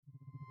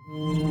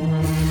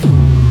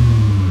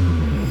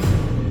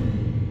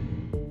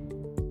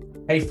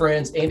Hey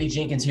friends, Andy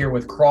Jenkins here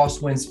with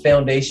Crosswinds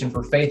Foundation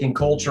for Faith and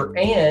Culture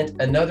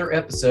and another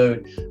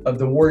episode of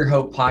the Warrior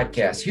Hope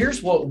podcast.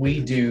 Here's what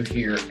we do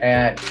here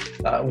at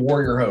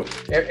Warrior Hope.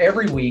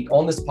 Every week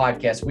on this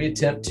podcast, we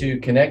attempt to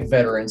connect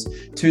veterans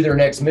to their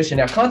next mission.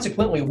 Now,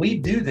 consequently, we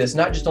do this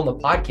not just on the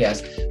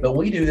podcast, but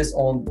we do this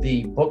on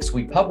the books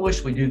we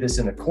publish. We do this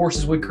in the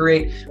courses we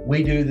create.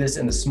 We do this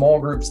in the small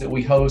groups that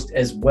we host,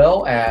 as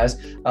well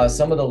as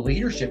some of the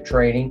leadership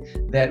training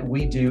that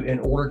we do in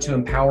order to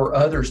empower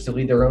others to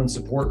lead their own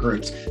support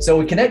groups. So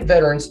we connect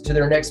veterans to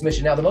their next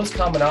mission. Now, the most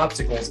common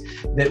obstacles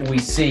that we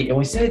see, and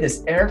we say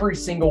this every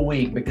single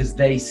week because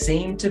they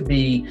seem to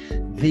be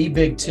the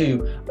big two.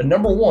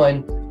 Number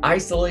one,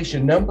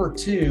 isolation. Number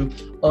two,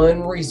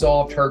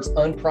 unresolved hurts,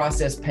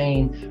 unprocessed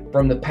pain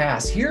from the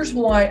past. Here's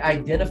why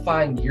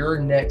identifying your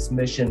next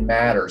mission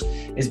matters,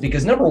 is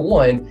because number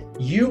one,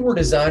 you were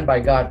designed by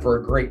God for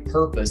a great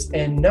purpose.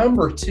 And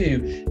number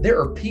two, there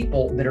are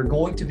people that are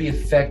going to be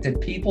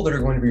affected, people that are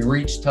going to be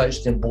reached,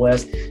 touched, and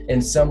blessed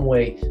in some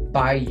way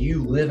by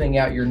you living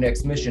out your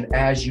next mission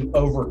as you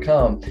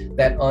overcome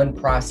that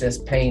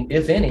unprocessed pain,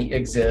 if any,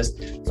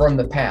 exists from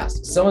the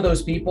past. Some of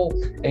those people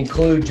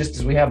include, just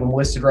as we have them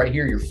listed right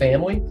here, your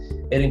family.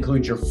 It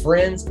includes your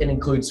friends. It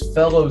includes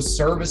fellow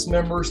service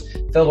members,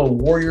 fellow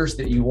warriors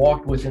that you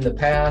walked with in the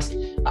past.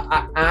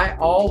 I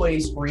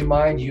always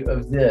remind you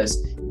of this.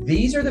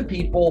 These are the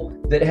people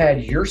that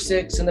had your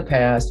six in the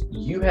past,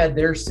 you had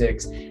their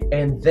six,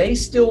 and they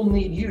still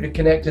need you to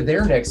connect to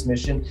their next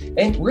mission.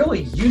 And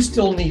really, you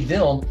still need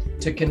them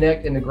to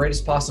connect in the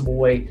greatest possible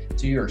way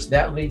to yours.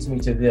 That leads me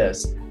to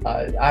this.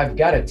 I've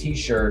got a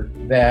t-shirt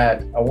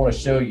that I want to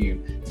show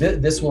you.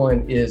 This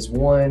one is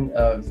one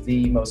of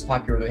the most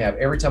popular we have.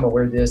 Every time I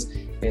wear this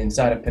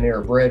inside of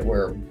Panera Bread,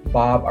 where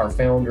Bob, our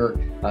founder,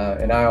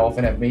 and I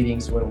often have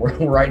meetings when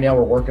right now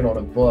we're working on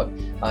a book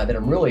that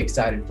I'm really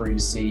excited for you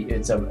to see.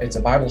 It's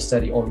a Bible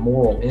study on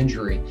moral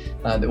injury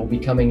that will be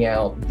coming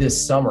out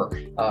this summer.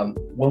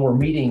 When we're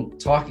meeting,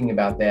 talking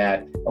about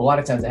that, a lot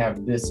of times I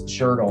have this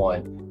shirt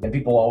on. And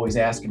people always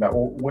ask about,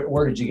 well,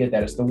 where did you get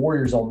that? It's the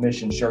Warriors on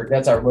Mission shirt.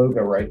 That's our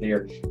logo right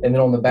there. And then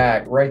on the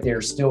back, right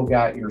there, still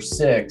got your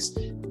six.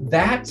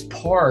 That's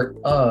part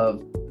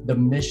of the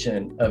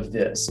mission of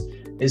this,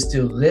 is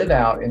to live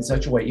out in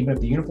such a way, even if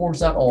the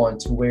uniform's not on,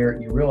 to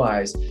where you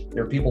realize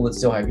there are people that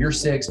still have your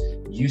six,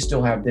 you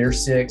still have their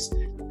six.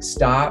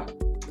 Stop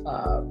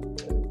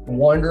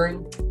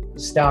wondering,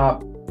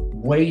 stop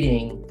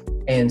waiting,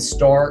 and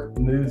start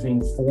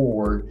moving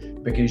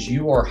forward, because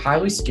you are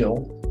highly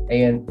skilled.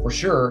 And for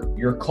sure,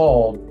 you're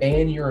called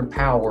and you're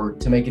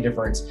empowered to make a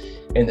difference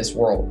in this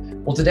world.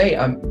 Well, today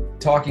I'm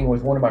talking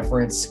with one of my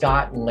friends,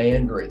 Scott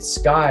Landreth.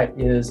 Scott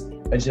is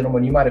a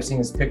gentleman, you might have seen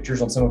his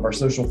pictures on some of our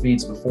social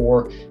feeds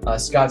before.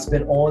 Scott's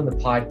been on the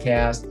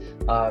podcast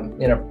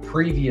in a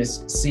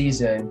previous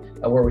season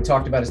where we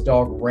talked about his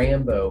dog,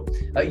 Rambo.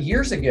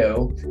 Years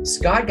ago,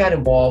 Scott got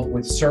involved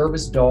with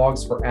Service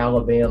Dogs for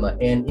Alabama.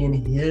 And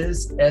in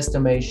his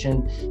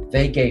estimation,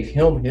 they gave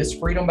him his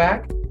freedom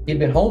back. He'd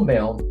been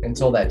homebound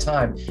until that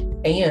time,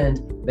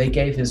 and they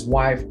gave his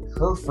wife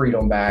her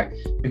freedom back.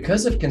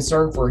 Because of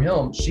concern for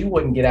him, she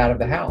wouldn't get out of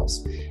the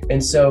house.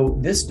 And so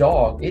this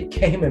dog, it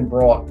came and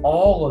brought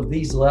all of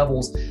these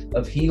levels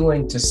of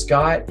healing to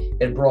Scott.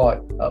 It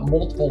brought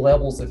multiple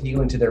levels of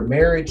healing to their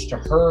marriage, to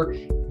her.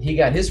 He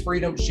got his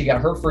freedom, she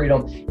got her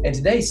freedom. And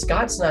today,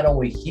 Scott's not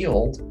only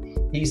healed,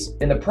 he's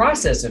in the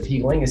process of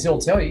healing, as he'll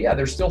tell you, yeah,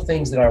 there's still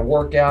things that I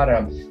work out, and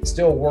I'm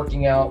still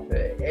working out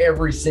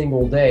every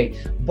single day.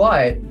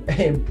 But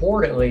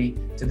importantly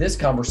to this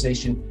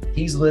conversation,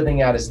 he's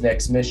living out his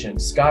next mission.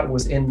 Scott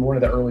was in one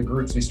of the early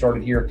groups we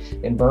started here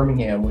in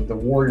Birmingham with the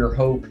Warrior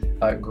Hope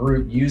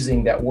group,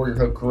 using that Warrior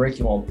Hope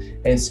curriculum.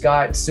 And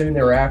Scott soon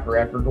thereafter,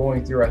 after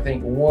going through, I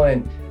think,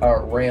 one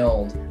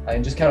round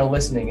and just kind of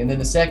listening, and then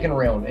the second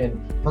round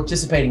and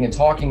participating and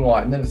talking a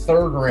lot, and then the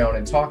third round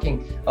and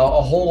talking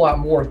a whole lot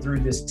more through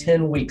this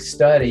 10-week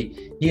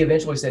study, he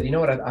eventually said, you know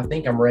what, I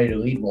think I'm ready to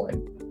lead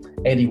one.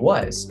 And he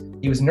was.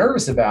 He was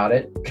nervous about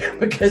it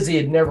because he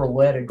had never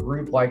led a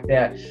group like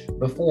that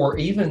before,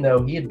 even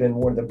though he had been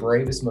one of the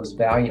bravest, most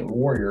valiant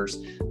warriors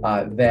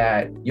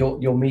that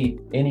you'll meet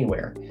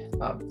anywhere.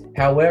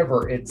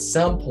 However, at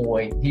some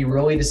point, he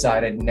really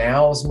decided,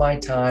 now's my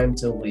time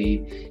to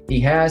lead.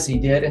 He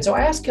did. And so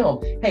I asked him,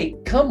 hey,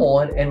 come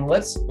on, and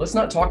let's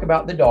not talk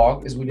about the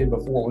dog as we did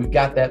before. We've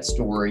got that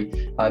story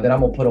that I'm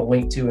going to put a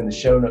link to in the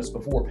show notes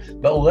before.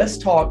 But let's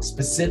talk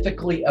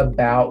specifically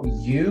about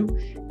you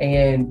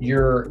and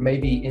your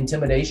maybe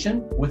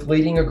intimidation with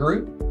leading a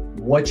group,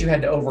 what you had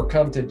to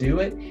overcome to do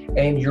it,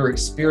 and your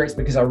experience,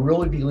 because I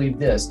really believe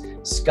this: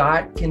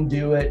 Scott can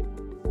do it,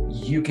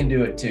 you can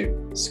do it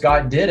too.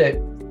 Scott did it,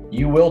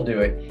 you will do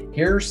it.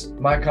 Here's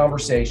my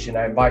conversation.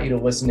 I invite you to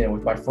listen in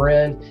with my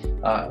friend,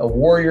 a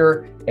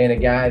warrior, and a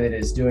guy that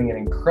is doing an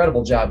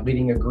incredible job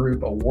leading a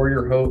group, a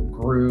Warrior Hope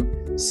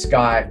group,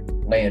 Scott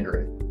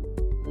Landreth.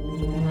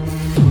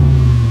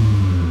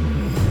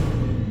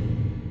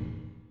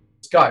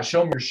 Scott,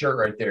 show me your shirt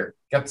right there.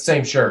 Got the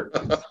same shirt.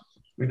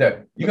 We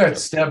that you got to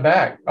step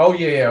back. Oh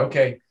yeah,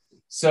 okay.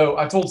 So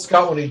I told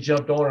Scott when he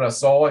jumped on and I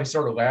saw it, he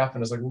started laughing. I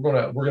was like,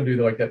 we're gonna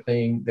do like that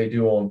thing they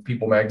do on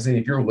People Magazine.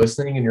 If you're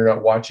listening and you're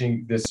not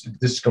watching this,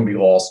 this is gonna be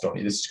lost on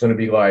you. This is gonna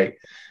be like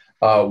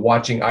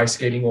watching ice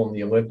skating on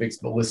the Olympics,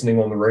 but listening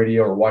on the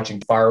radio, or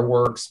watching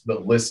fireworks,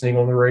 but listening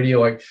on the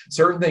radio. Like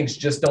certain things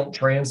just don't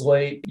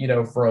translate,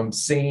 from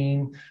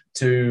seen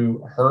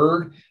to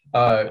heard.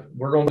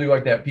 We're going to do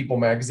like that People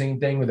Magazine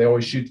thing where they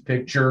always shoot the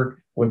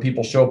picture when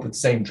people show up with the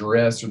same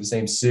dress or the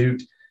same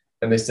suit,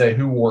 and they say,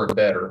 who wore it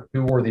better?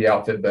 Who wore the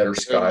outfit better,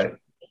 Scott?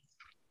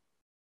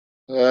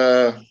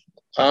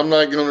 I'm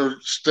not going to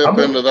step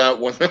into that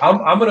one.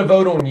 I'm going to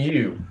vote on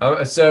you.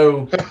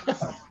 So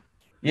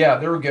yeah,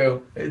 there we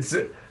go. It's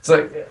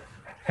like,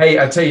 hey,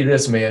 I tell you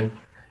this, man.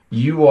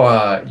 You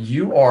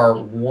are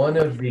one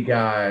of the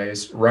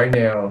guys right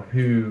now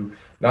who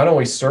not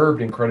only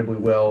served incredibly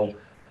well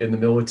in the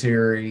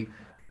military,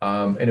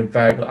 and in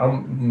fact,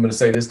 I'm going to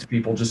say this to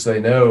people just so they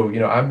know.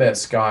 I met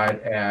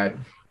Scott at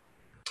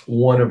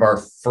one of our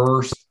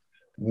first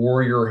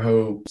Warrior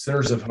Hope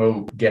Centers of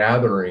Hope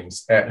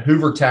gatherings at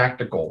Hoover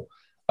Tactical.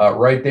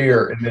 Right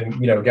there. And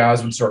then,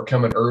 guys would start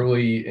coming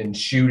early and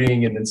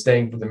shooting and then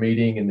staying for the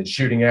meeting and then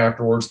shooting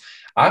afterwards.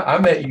 I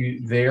met you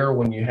there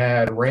when you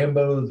had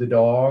Rambo the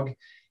dog,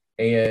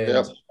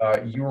 and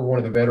you were one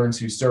of the veterans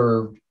who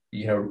served,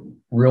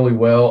 really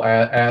well,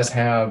 as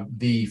have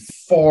the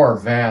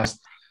vast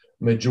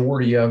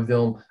majority of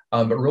them,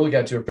 but really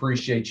got to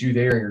appreciate you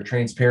there and your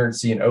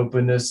transparency and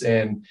openness.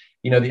 And,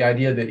 the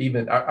idea that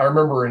even I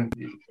remember,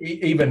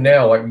 even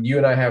now, like you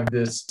and I have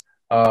this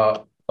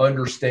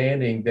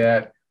understanding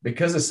that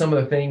because of some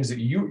of the things that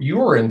you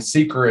were in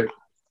secret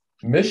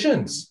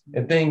missions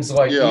and things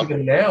like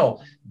even now,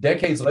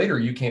 decades later,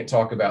 you can't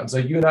talk about. And so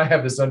you and I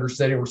have this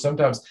understanding where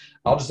sometimes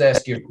I'll just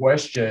ask you a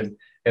question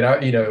and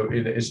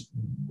it's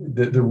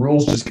the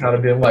rules just kind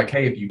of been like,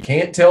 hey, if you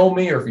can't tell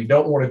me, or if you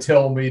don't want to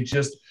tell me,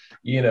 just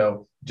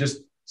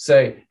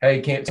say, hey,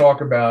 can't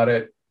talk about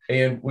it.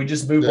 And we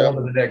just move on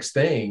to the next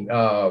thing.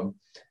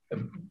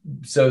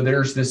 So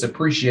there's this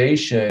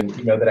appreciation,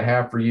 that I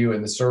have for you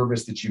and the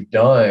service that you've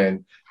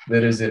done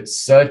that is at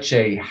such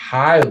a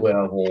high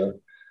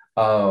level.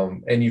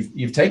 And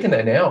you've taken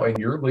that now and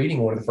you're leading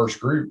one of the first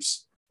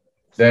groups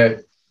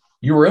that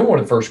you were in, one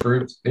of the first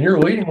groups, and you're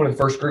leading one of the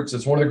first groups.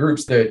 It's one of the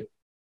groups that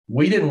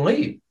we didn't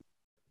lead.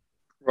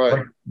 Right.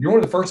 Like, you're one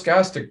of the first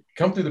guys to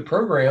come through the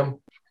program,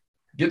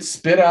 get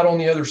spit out on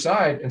the other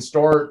side and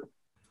start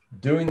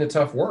doing the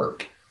tough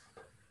work.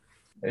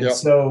 And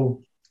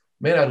so,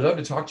 man, I'd love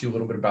to talk to you a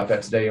little bit about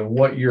that today and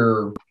what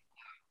you're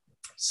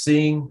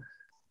seeing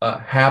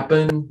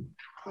happen.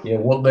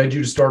 What led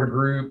you to start a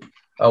group?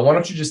 Why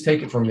don't you just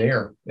take it from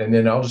there, and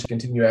then I'll just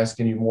continue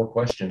asking you more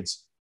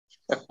questions.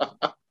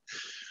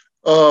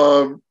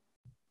 Doing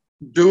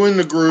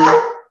the group,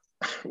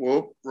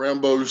 well,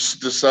 Rambo's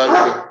decided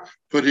to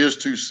put his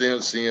 2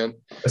 cents in.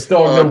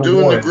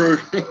 Doing the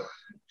group,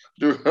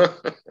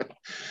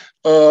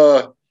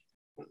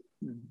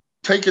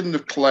 taking the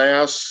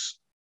class.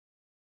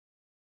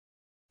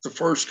 The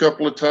first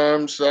couple of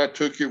times I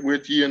took it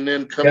with you, and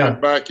then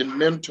coming back and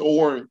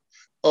mentoring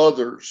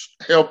others,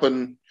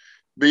 helping,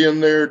 being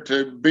there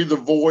to be the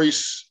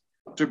voice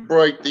to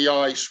break the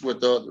ice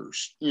with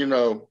others, and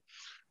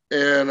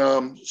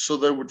so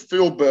they would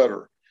feel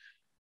better.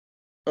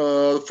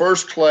 The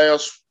first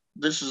class,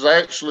 this is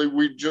actually,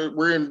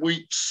 we're in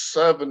week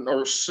 7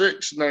 or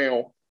 6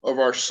 now of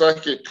our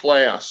second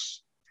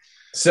class.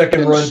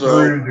 Second run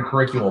through the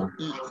curriculum.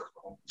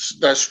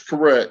 That's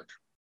correct.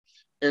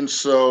 And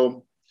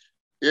so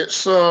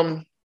it's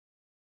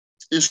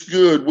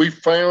good. We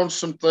found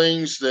some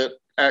things that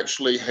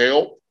actually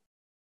help.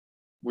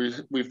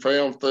 We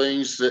found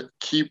things that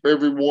keep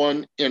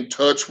everyone in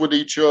touch with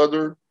each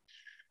other.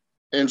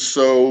 And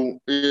so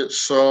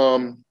it's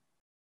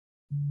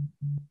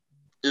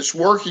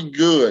working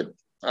good.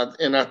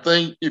 And I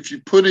think if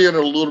you put in a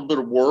little bit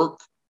of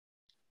work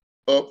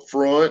up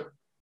front,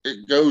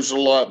 it goes a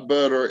lot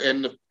better.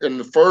 And in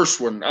the first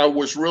one, I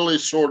was really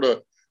sort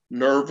of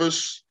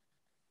nervous,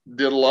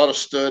 did a lot of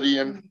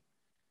studying,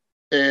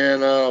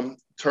 and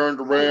turned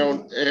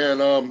around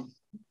and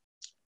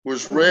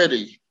was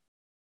ready.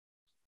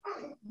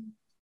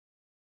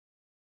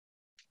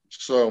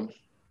 So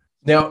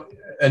now,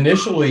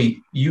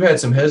 initially, you had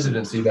some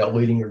hesitancy about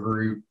leading a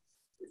group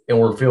and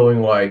were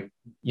feeling like,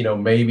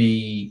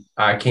 maybe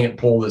I can't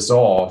pull this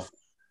off.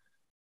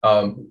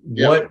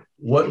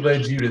 What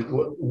led you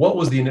to, what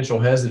was the initial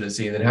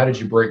hesitancy? And then how did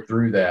you break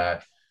through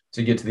that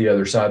to get to the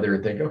other side there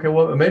and think, okay,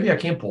 well, maybe I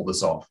can pull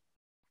this off?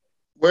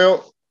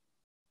 Well,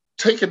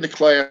 taking the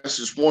class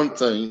is one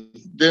thing,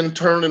 then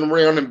turning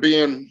around and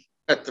being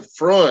at the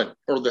front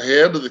or the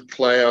head of the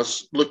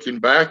class, looking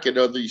back at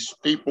all these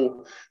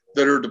people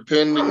that are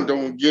depending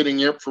on getting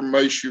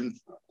information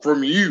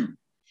from you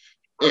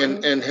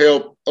and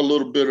help a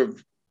little bit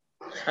of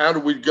how do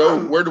we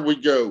go? Where do we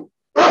go?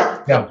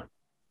 Yeah.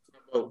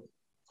 Oh,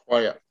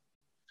 quiet.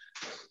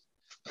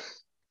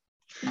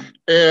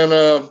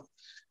 And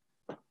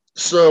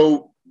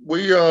so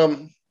we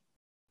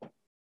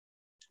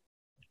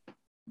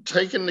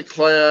taking the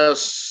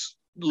class,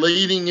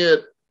 leading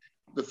it,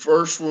 the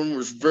first one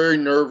was very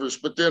nervous,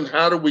 but then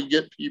how do we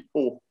get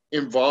people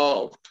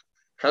involved?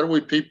 How do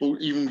we people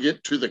even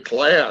get to the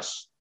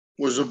class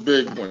was a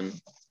big one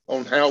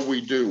on how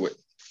we do it.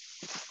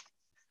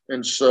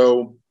 And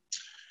so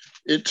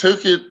it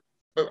took it,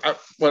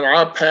 when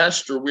I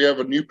pastor, we have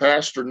a new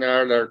pastor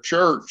now at our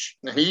church,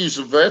 and he's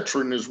a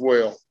veteran as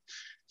well.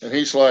 And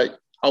he's like,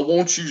 I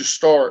want you to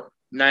start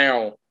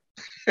now.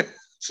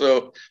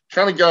 So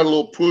kind of got a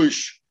little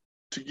push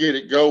to get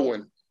it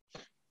going.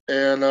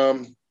 And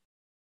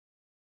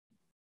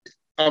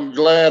I'm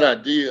glad I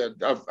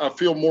did. I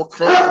feel more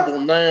comfortable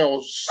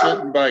now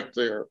sitting back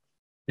there.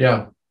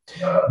 Yeah.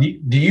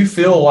 Do you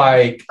feel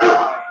like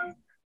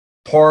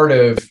part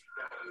of,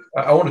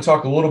 I want to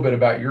talk a little bit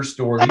about your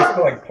story. Do you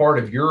feel like part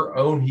of your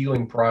own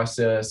healing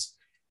process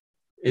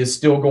is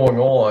still going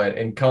on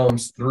and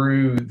comes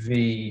through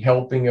the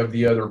helping of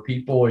the other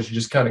people as you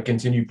just kind of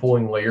continue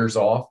pulling layers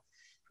off?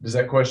 Does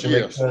that question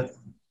make sense?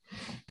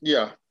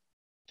 Yeah.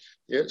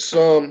 It's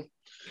a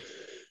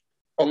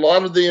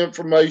lot of the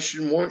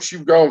information, once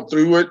you've gone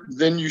through it,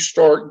 then you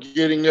start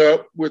getting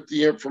up with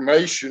the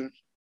information,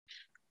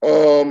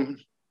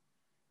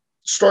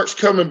 starts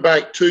coming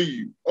back to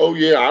you. Oh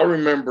yeah, I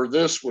remember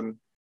this one,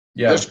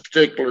 this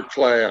particular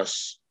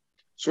class.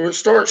 So it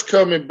starts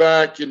coming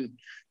back, and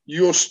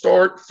you'll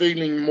start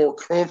feeling more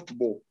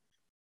comfortable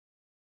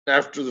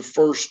after the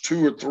first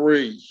 2 or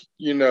 3,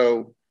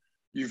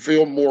 you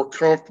feel more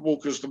comfortable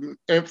because the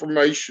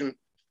information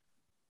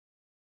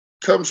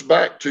comes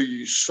back to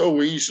you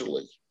so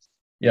easily.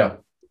 Yeah.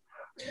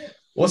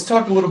 Let's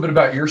talk a little bit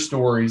about your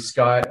story,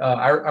 Scott.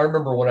 I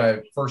remember when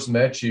I first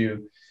met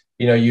you,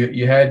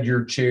 you had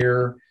your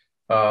chair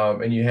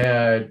and you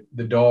had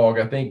the dog.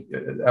 I think,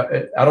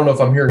 I don't know if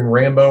I'm hearing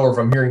Rambo or if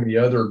I'm hearing the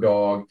other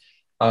dog.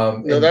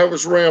 No, that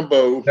was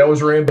Rambo. That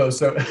was Rambo.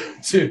 So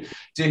to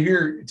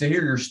hear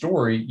your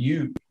story,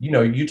 you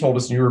told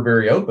us, and you were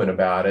very open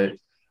about it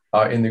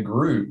in the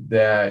group,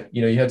 that,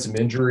 you had some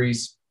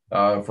injuries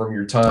from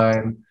your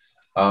time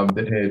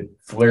that had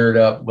flared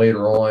up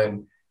later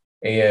on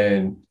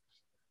and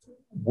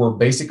were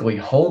basically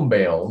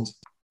homebound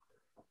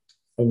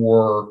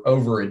for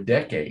over a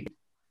decade.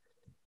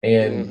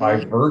 And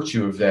by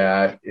virtue of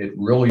that, it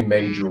really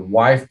made your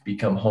wife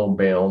become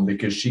homebound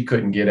because she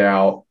couldn't get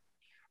out,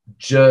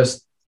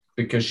 just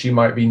because she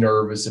might be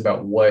nervous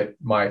about what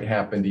might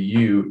happen to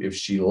you if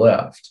she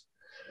left.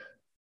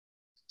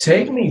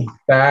 Take me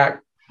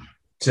back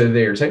to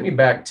there. Take me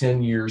back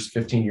 10 years,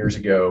 15 years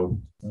ago,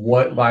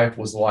 what life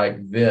was like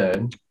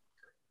then.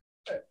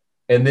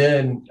 And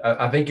then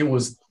I think it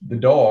was the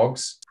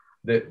dogs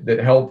that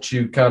helped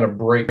you kind of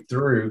break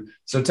through.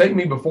 So take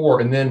me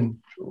before, and then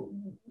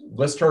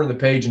let's turn the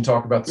page and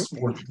talk about the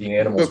sport that the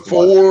animals.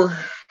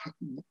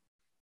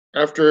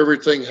 After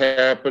everything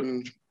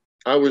happened,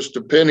 I was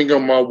depending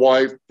on my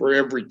wife for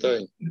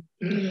everything.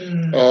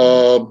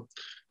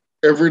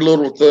 Every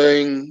little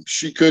thing.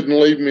 She couldn't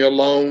leave me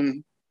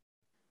alone.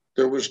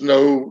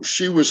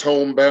 She was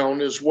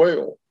homebound as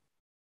well.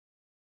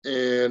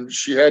 And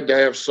she had to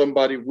have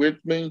somebody with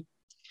me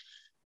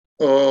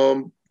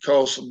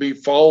because of me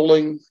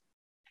falling.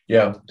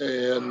 Yeah.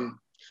 And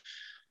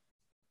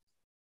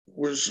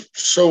was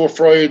so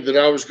afraid that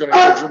I was going to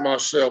injure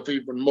myself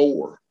even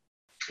more.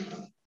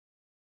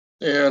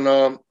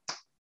 And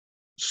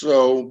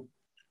so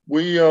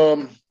we,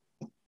 one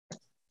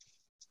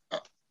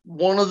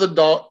of the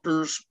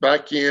doctors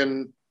back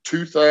in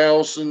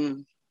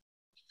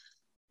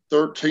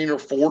 2013 or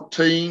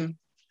 14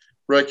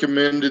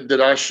 recommended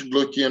that I should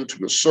look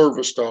into a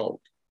service dog.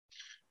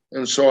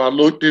 And so I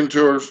looked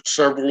into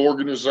several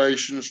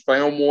organizations,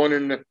 found one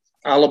in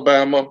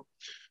Alabama,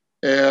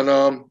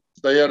 and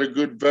they had a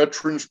good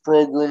veterans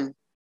program.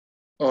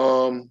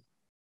 So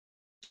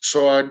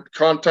I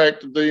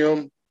contacted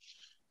them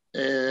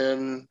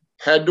and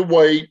had to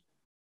wait.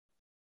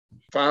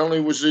 Finally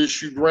was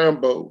issued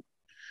Rambo.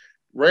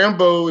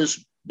 Rambo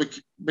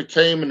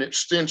became an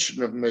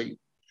extension of me.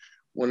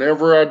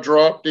 Whenever I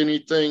dropped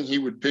anything, he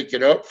would pick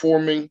it up for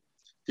me.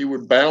 He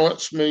would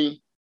balance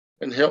me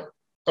and help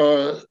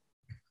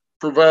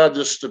provide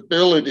the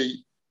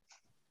stability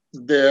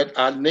that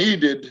I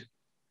needed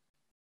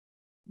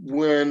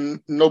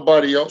when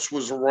nobody else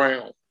was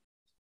around.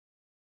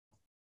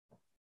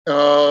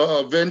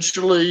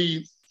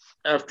 Eventually,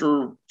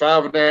 after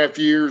 5.5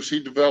 years,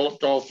 he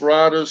developed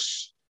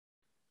arthritis.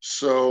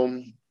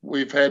 So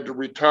we've had to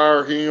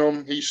retire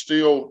him. He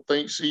still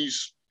thinks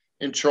he's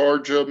in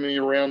charge of me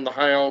around the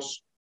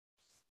house.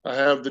 I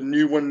have the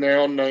new one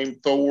now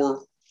named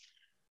Thor.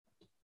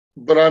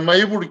 But I'm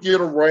able to get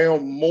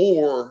around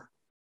more.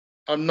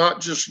 I'm not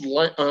just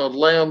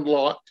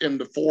landlocked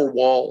into 4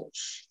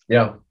 walls.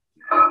 Yeah.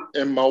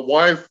 And my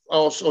wife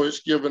also has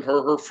given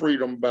her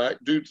freedom back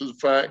due to the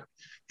fact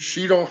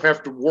she don't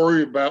have to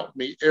worry about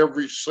me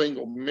every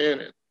single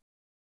minute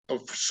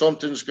of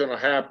something's going to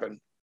happen.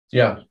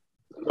 Yeah.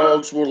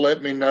 Dogs will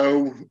let me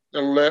know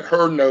and let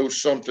her know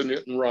something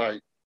isn't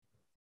right.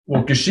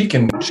 Well, because she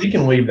can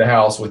leave the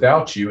house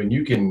without you, and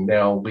you can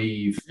now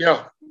leave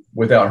Yeah.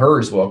 without her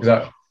as well.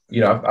 Because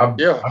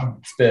I've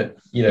spent,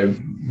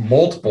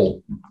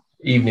 multiple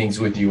evenings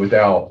with you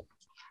without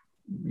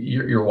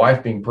your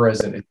wife being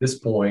present at this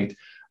point.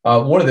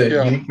 One of the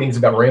unique things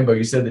about Rambo,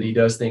 you said that he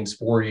does things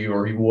for you,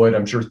 or he would.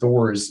 I'm sure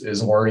Thor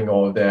is learning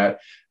all of that.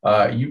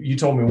 You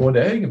told me one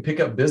day, hey, he can pick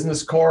up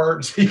business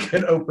cards, he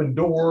can open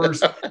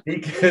doors, he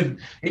can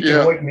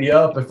wake me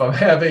up if I'm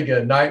having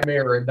a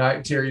nightmare or a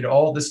night terror,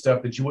 all this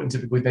stuff that you wouldn't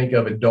typically think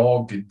of a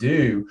dog could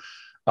do.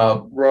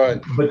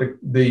 Right. But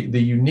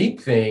the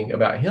unique thing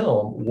about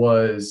him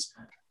was,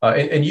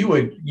 and you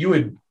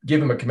would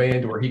give him a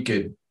command where he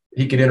could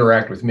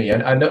interact with me.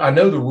 And I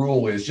know the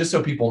rule is, just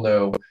so people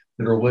know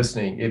that are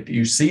listening, if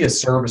you see a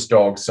service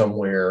dog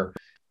somewhere,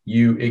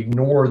 you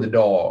ignore the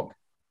dog.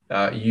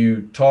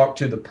 You talk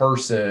to the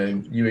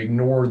person, you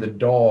ignore the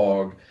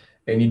dog,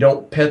 and you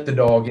don't pet the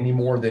dog any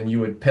more than you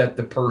would pet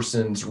the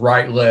person's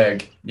right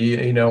leg,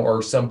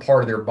 or some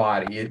part of their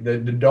body. The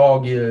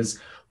dog is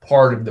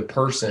part of the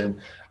person.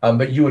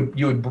 But you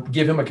would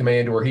give him a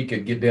command where he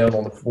could get down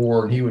on the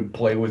floor and he would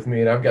play with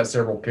me. And I've got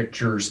several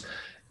pictures,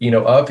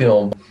 of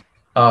him.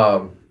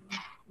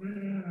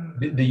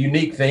 The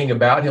unique thing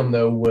about him,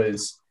 though,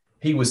 was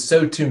he was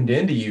so tuned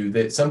into you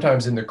that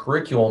sometimes in the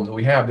curriculum that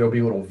we have, there'll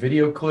be little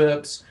video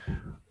clips,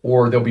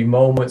 or there'll be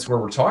moments where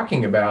we're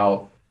talking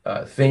about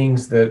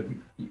things that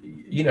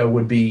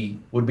would be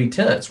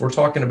tense. We're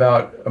talking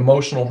about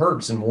emotional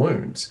hurts and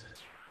wounds,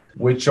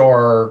 which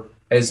are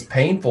as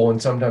painful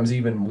and sometimes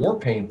even more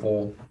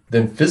painful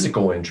than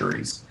physical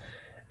injuries.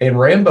 And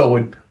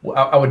Rambo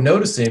I would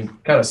notice him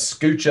kind of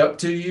scooch up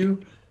to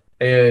you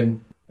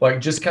and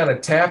just kind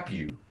of tap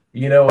you,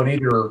 and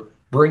either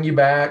bring you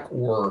back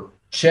or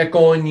check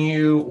on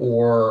you,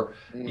 or,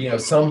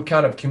 some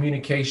kind of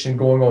communication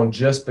going on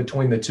just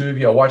between the two of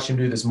you. I watched him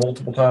do this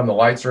multiple times. The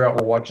lights are out.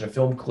 We're watching a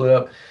film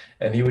clip,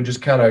 and he would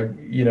just kind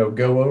of,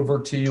 go over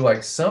to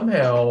you.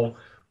 Somehow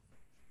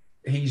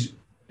he's,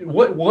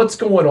 what's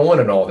going on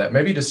and all that?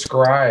 Maybe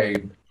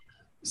describe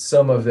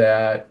some of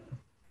that.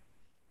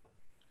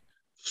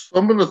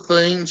 Some of the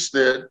things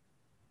that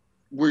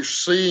we're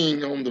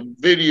seeing on the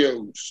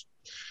videos,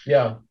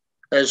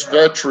 as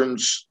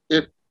veterans,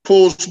 it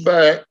pulls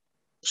back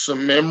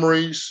some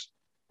memories,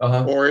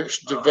 or it's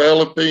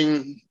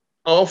developing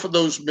off of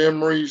those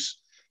memories,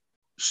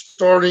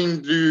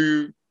 starting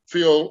to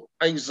feel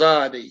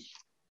anxiety.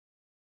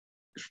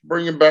 It's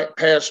bringing back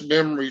past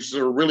memories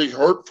that are really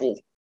hurtful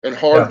and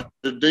hard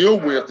to deal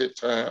with at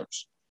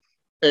times.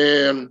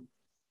 And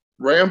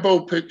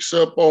Rambo picks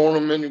up on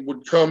him and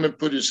would come and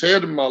put his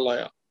head in my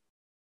lap.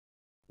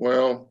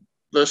 Well,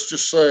 let's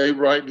just say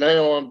right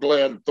now, I'm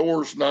glad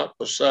Thor's not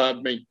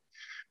beside me.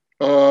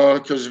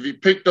 Because if he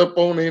picked up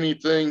on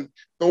anything,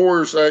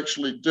 Thor's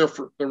actually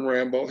different than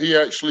Rambo. He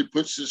actually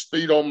puts his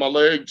feet on my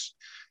legs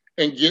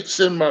and gets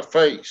in my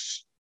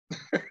face.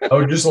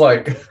 Oh, just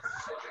like...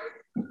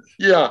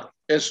 Yeah,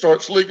 and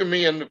starts licking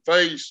me in the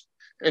face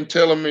and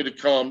telling me to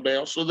calm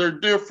down. So they're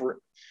different.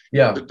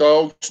 Yeah. The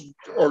dogs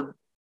are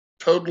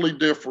totally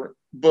different.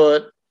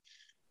 But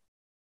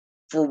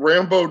for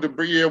Rambo to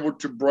be able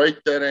to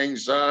break that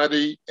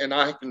anxiety and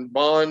I can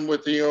bond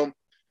with him,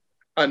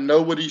 I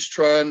know what he's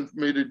trying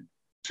me to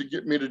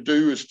get me to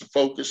do is to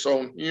focus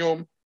on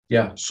him.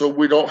 Yeah. So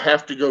we don't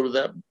have to go to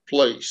that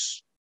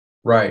place.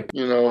 Right.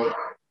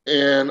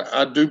 And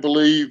I do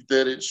believe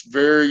that it's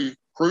very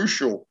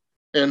crucial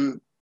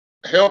and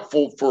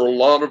helpful for a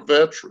lot of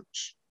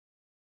veterans.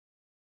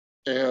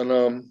 And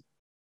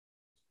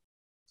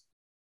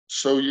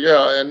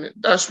and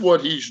that's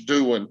what he's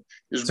doing,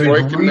 is so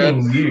breaking that.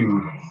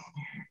 You.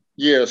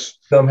 Yes.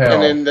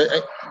 Somehow. And then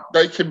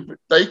they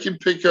can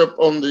pick up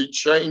on the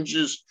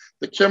changes,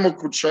 the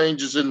chemical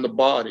changes in the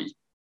body.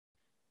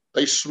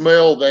 They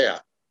smell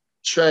that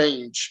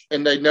change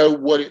and they know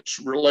what it's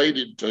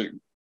related to.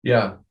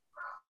 Yeah.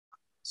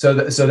 So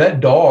that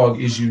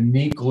dog is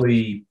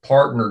uniquely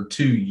partnered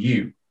to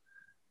you.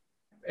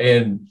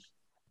 And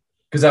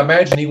because I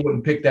imagine he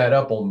wouldn't pick that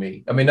up on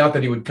me. I mean, not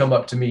that he would come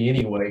up to me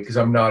anyway, because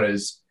I'm not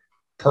his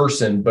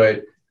person,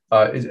 but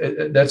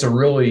that's a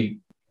really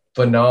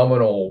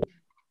phenomenal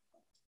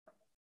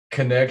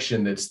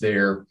connection that's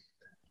there.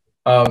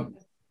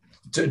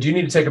 Do you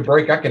need to take a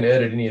break? I can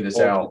edit any of this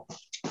out.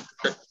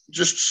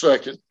 Just a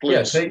second,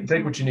 please. Yeah,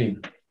 take what you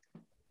need.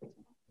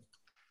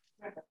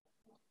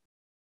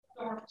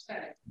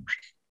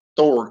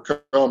 Thor,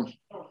 come.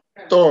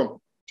 Thor,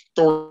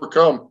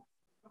 come.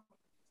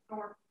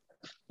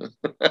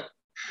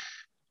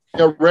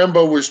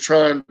 Rambo was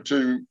trying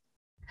to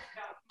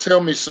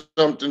tell me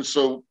something,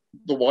 so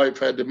the wife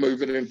had to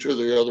move it into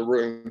the other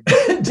room.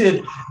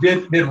 Did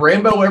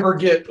Rambo ever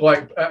get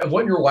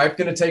wasn't your wife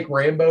going to take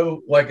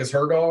Rambo as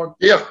her dog?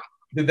 Yeah.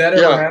 Did that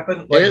ever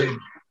happen?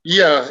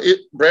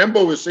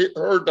 Rambo is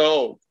her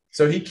dog.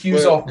 So he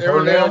cues off of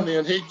her now? And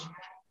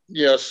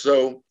then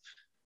so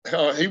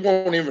he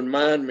won't even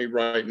mind me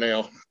right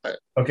now.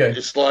 Okay.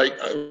 It's like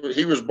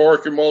he was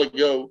barking a while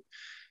ago,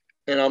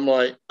 and I'm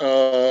like,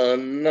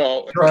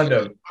 no. Trying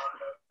to.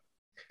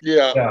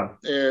 Yeah.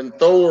 And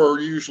Thor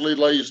usually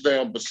lays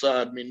down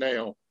beside me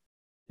now.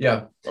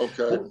 Yeah.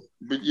 Okay.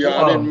 But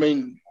I didn't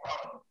mean.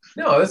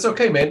 No, that's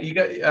okay, man. You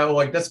got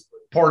like that's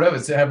part of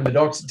it. Having the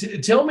dogs.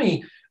 Tell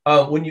me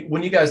when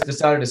you guys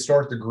decided to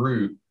start the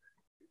group,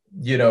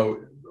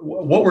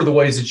 what were the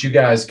ways that you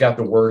guys got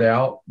the word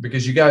out?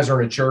 Because you guys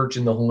are in a church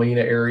in the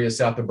Helena area,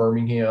 south of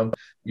Birmingham.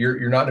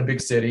 You're not in a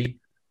big city.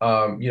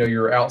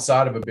 You're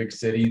outside of a big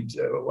city.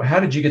 How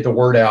did you get the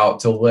word out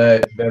to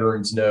let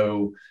veterans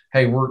know,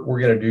 hey, we're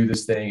going to do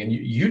this thing? And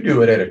you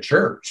do it at a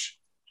church.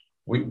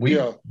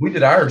 We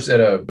did ours at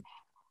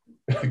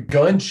a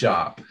gun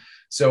shop.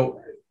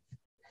 So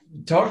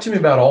talk to me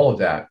about all of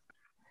that.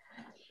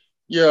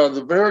 Yeah,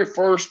 the very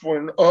first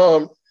one,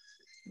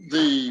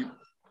 the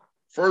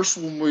first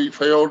one we've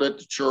held at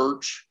the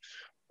church,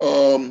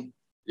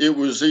 it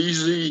was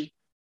easy.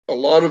 A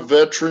lot of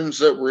veterans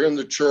that were in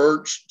the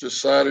church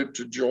decided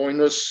to join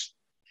us.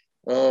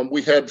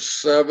 We had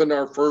 7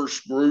 our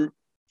first group.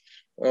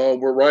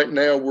 Where right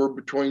now we're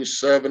between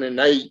 7 and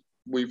 8.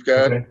 We've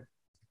got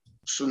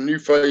some new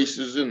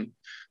faces in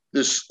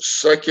this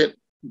second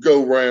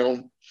go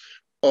round.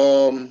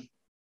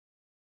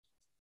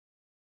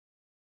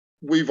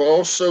 We've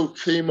also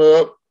came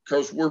up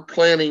because we're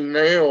planning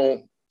now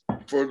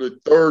for the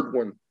third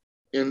one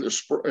in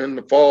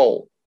the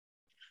fall.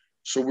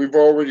 So we've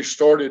already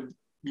started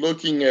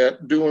looking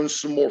at doing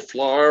some more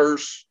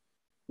flyers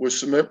with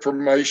some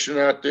information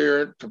out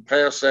there to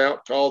pass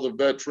out to all the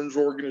veterans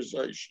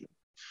organizations.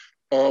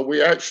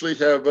 We actually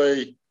have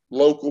a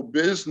local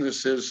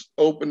business has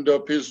opened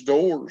up his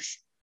doors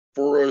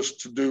for us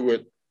to do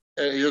it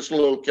at his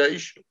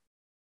location.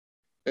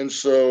 And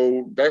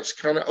so that's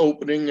kind of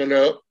opening it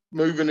up,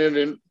 moving it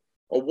in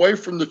away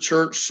from the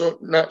church, so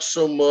not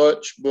so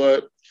much,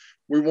 but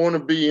we want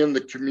to be in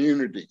the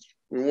community.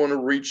 We want to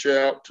reach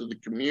out to the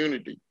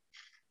community.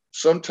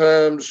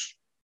 Sometimes,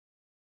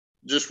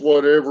 just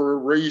whatever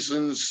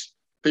reasons,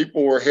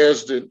 people are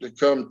hesitant to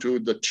come to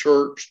the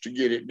church to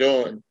get it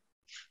done.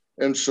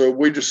 And so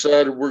we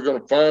decided we're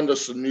going to find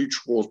us a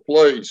neutral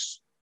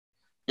place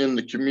in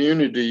the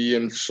community.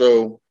 And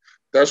so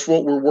that's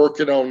what we're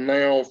working on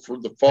now for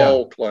the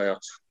fall class.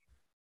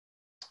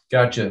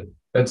 Gotcha.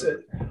 That's it.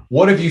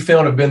 What have you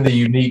found have been the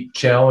unique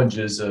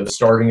challenges of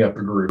starting up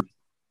a group?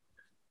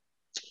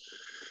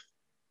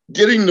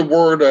 Getting the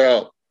word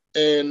out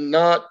and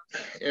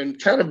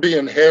kind of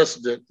being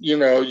hesitant.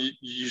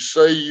 You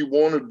say you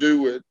want to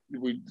do it.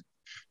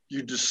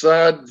 You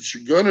decide that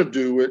you're going to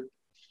do it,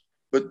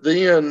 but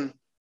then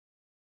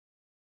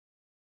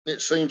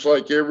it seems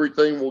like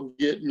everything will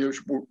get in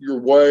your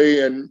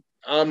way, and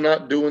I'm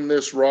not doing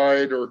this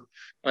right, or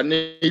I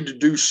need to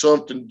do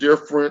something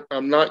different.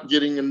 I'm not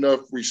getting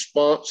enough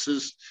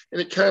responses.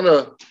 And it kind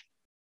of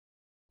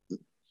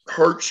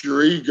hurts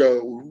your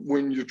ego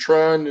when you're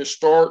trying to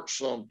start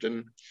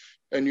something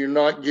and you're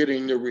not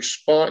getting the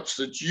response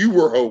that you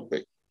were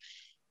hoping.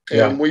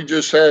 Yeah. And we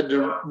just had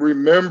to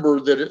remember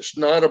that it's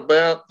not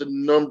about the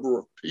number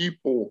of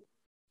people.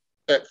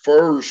 At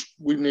first,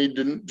 we need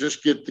to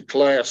just get the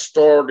class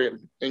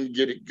started and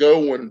get it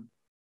going.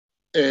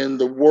 And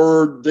the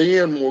word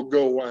then will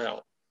go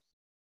out.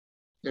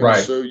 And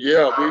right. So,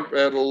 we've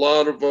had a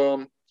lot of,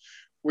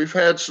 we've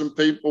had some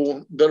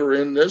people that are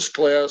in this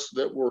class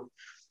that were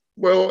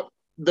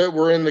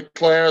in the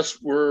class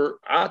where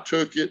I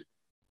took it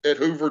at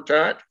Hoover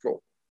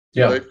Tactical.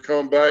 Yeah. They've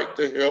come back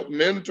to help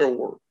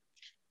mentor,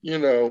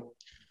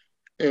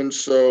 and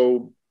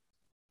so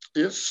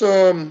it's,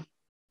 you're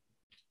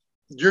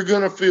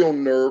going to feel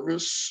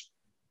nervous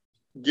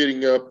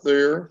getting up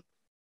there.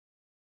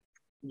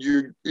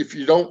 If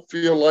you don't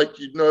feel like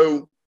you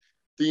know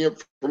the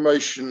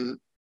information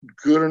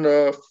good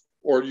enough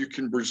or you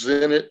can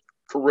present it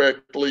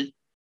correctly,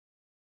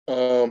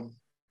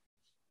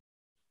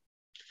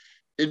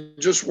 it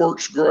just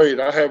works great.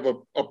 I have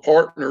a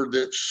partner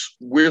that's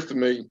with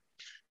me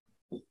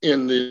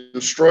in the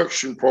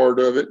instruction part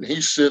of it, and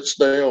he sits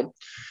down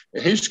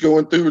and he's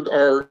going through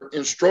our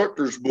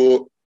instructor's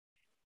book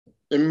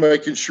and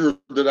making sure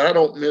that I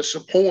don't miss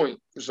a point,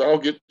 because I'll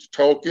get to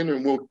talking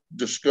and we'll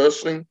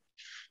discussing,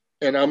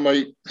 and I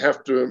might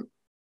have to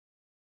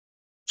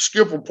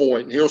skip a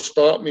point. And he'll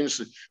stop me and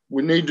say,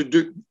 "We need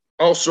to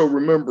also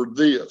remember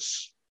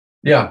this."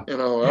 Yeah.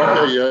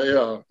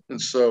 Yeah.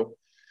 And so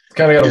it's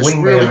kind of got a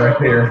wingman really, right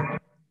there.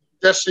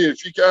 That's it.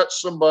 If you got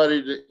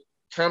somebody that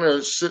kind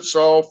of sits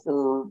off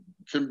or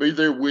can be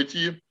there with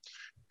you,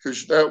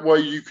 because that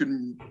way you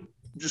can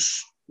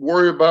just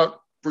worry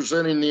about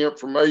presenting the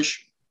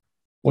information.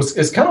 Well,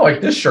 it's kind of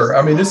like this shirt.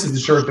 I mean, this is the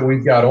shirt that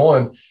we've got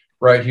on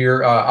right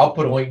here. I'll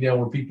put a link down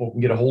where people can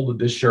get a hold of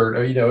this shirt.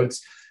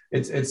 It's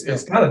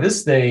kind of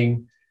this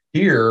thing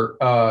here,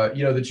 that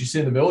you see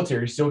in the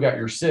military. You still got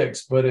your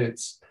 6, but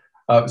it's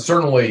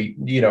certainly,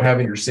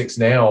 having your 6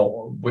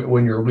 now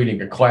when you're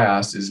leading a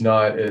class is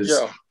not as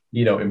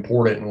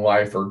important in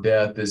life or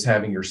death as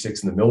having your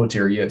 6 in the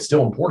military. Yet it's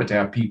still important to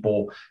have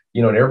people,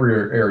 in every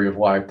area of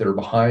life that are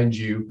behind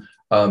you,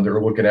 that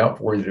are looking out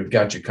for you, that have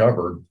got you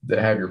covered, that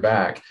have your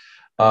back.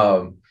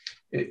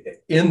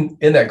 In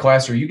that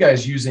class, are you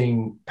guys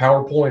using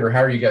PowerPoint, or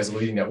how are you guys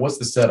leading that? What's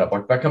the setup?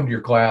 Like if I come to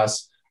your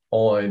class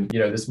on,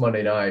 this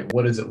Monday night,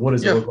 what does it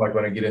look like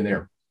when I get in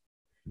there?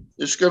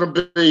 It's going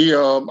to be,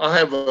 I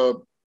have a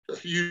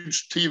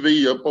huge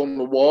TV up on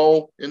the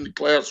wall in the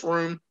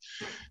classroom.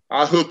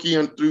 I hook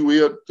in through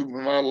it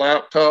through my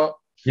laptop.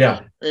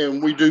 Yeah.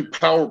 And we do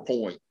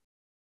PowerPoint.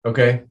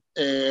 Okay.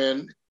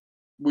 And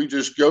we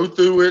just go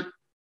through it.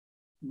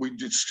 We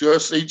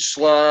discuss each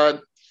slide,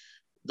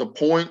 the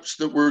points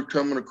that we're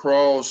coming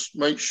across,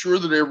 make sure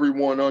that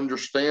everyone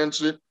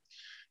understands it.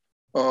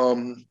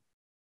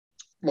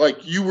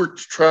 Like you were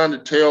trying to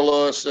tell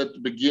us at the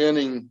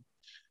beginning,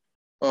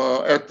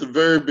 at the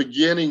very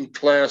beginning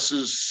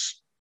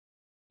classes,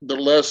 the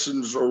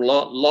lessons are a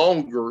lot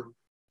longer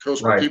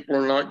because people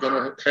are not going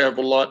to have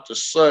a lot to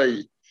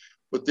say.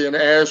 But then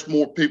as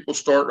more people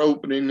start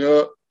opening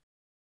up,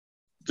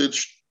 the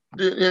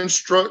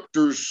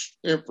instructor's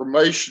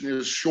information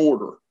is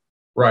shorter.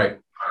 Right.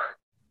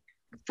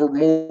 For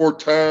more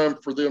time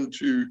for them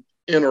to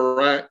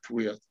interact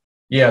with.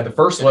 Yeah, the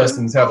first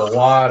lessons have a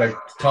lot of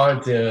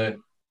content.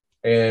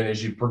 And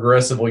as you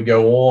progressively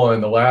go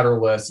on, the latter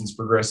lessons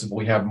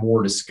progressively have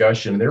more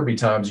discussion. There'll be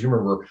times, you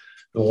remember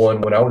the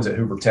one when I was at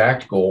Hoover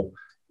Tactical,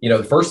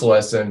 the first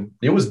lesson,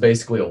 it was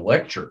basically a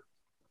lecture,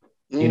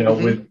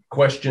 with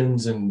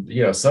questions and,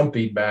 some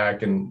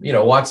feedback and,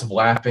 lots of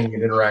laughing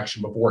and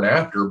interaction before and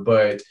after.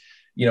 But,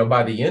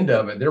 by the end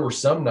of it, there were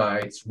some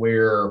nights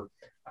where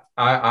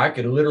I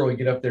could literally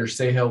get up there,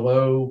 say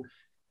hello,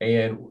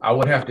 and I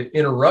would have to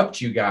interrupt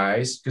you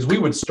guys because we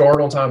would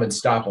start on time and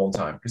stop on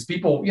time because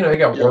people, they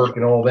got work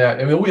and all that.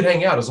 I mean, we'd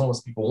hang out as long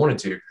as people wanted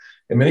to.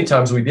 And many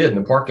times we did in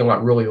the parking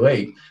lot really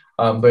late.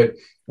 But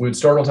we would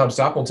start on time,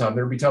 stop on time.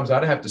 There'd be times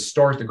I'd have to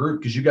start the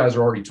group because you guys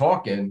are already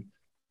talking.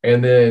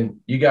 And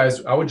then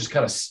I would just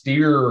kind of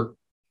steer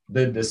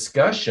the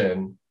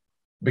discussion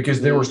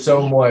because there was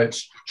so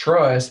much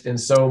trust and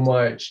so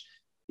much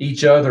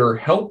each other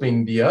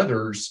helping the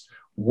others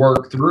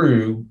work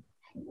through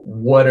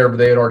whatever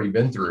they had already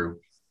been through.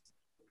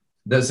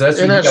 That's your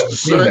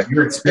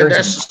experience. And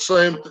that's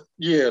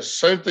the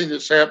same thing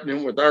that's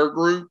happening with our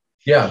group.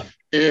 Yeah.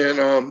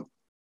 And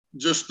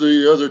just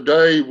the other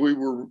day we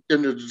were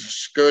in a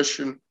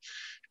discussion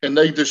and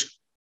they just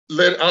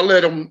I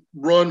let them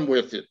run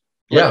with it,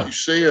 like you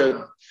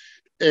said.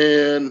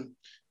 And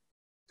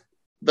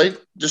they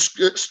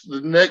discussed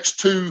the next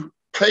 2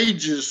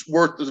 pages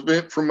worth of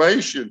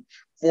information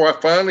before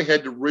I finally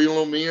had to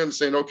reel them in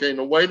saying, okay,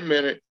 now wait a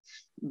minute.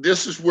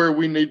 This is where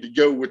we need to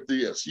go with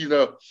this, And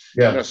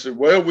I said,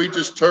 well, we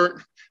just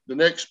turned, the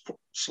next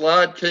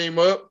slide came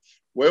up.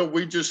 Well,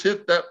 we just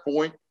hit that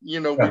point,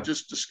 we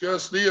just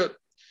discussed it.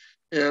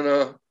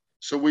 And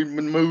so we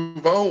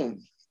move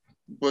on,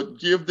 but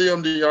give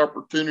them the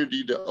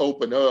opportunity to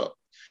open up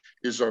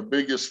is our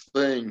biggest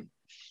thing.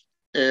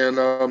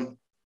 And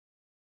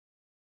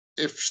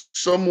if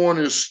someone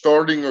is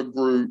starting a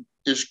group,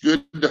 it's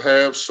good to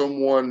have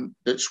someone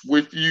that's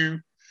with you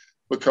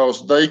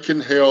because they can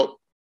help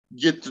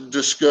get the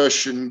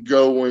discussion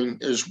going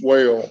as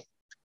well.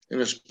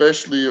 And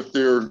especially if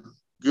they're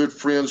good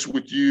friends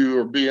with you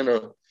or being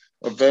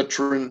a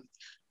veteran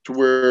to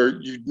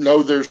where you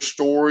know their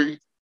story,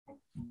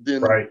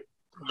 then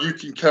you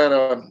can kind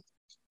of,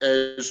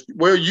 as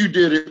well, you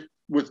did it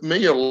with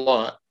me a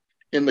lot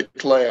in the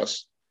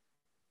class.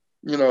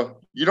 You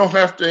don't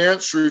have to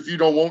answer if you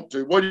don't want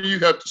to. What do you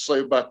have to say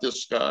about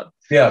this, Scott?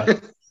 Yeah.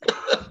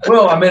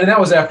 Well, I mean, and that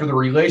was after the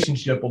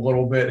relationship a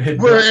little bit.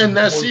 Well, and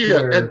that's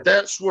it. And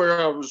that's where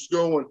I was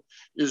going,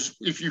 is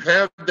if you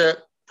have that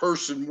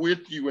person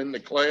with you in the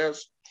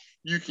class,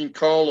 you can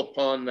call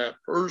upon that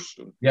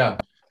person. Yeah.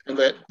 And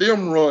let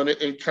them run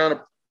it and kind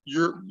of,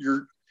 you're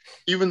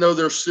even though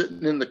they're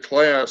sitting in the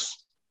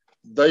class,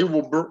 they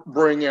will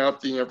bring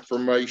out the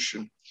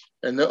information.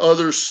 And the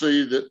others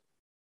see that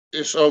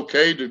it's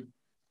okay to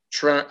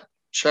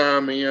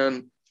chime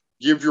in,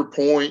 give your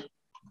point.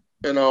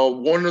 And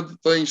one of the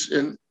things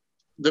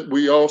that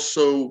we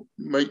also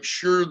make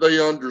sure they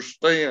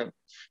understand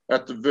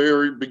at the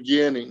very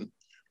beginning,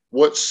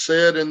 what's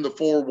said in the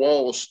 4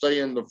 walls, stay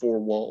in the 4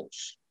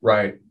 walls.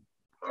 Right.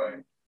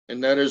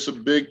 And that is a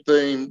big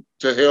thing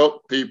to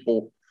help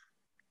people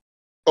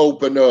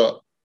open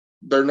up.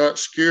 They're not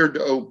scared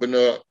to open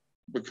up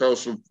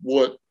because of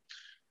what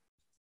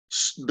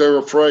they're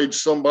afraid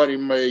somebody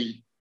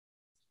may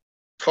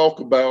talk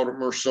about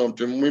them or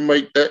something. We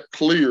make that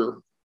clear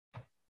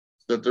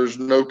that there's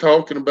no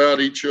talking about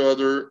each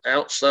other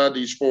outside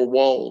these 4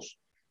 walls.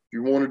 If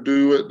you want to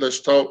do it, let's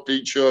talk to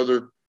each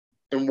other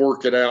and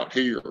work it out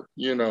here,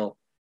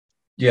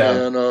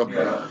 Yeah. And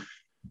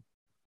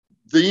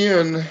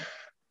then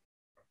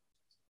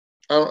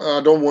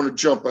I don't want to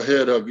jump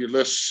ahead of you.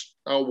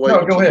 I'll wait.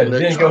 No, go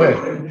ahead. Go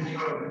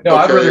ahead. No,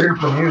 I'd rather hear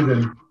from you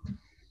than.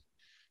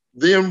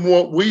 Then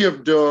what we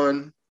have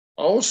done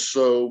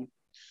also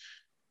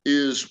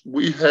is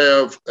we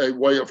have a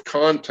way of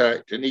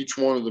contacting each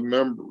one of the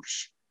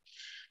members.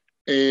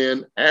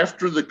 And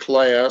after the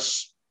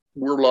class,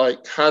 we're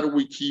like, how do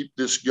we keep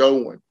this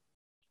going?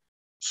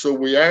 So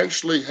we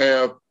actually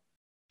have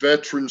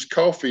Veterans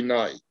Coffee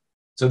Night.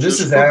 So this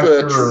is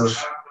after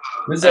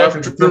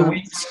 2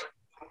 weeks?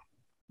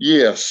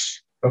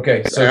 Yes.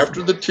 Okay. So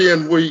After the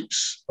 10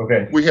 weeks,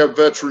 okay. we have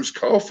Veterans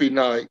Coffee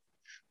Night,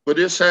 but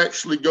it's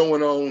actually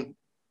going on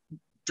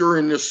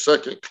during this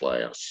second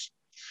class.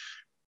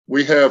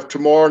 We have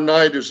tomorrow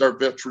night is our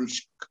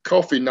Veterans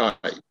Coffee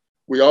Night.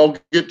 We all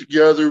get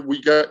together.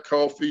 We got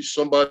coffee.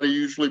 Somebody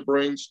usually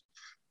brings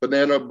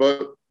banana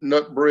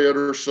nut bread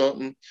or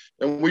something,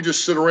 and we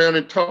just sit around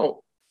and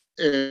talk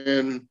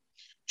and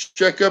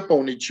check up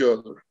on each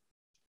other.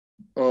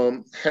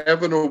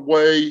 Having a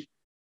way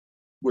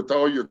with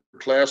all your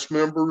class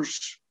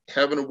members,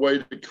 having a way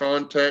to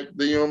contact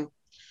them,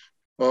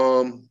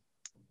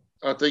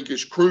 I think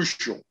is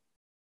crucial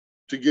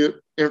to get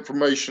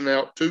information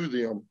out to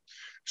them,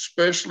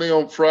 especially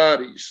on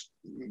Fridays.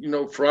 You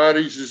know,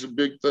 Fridays is a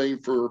big thing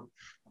for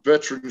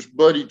veterans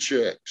buddy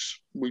checks.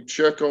 We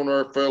check on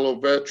our fellow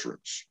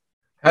veterans.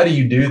 How do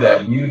you do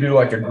that? Do you do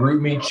like a group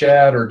me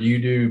chat, or do you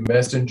do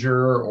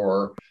messenger,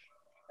 or?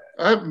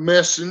 I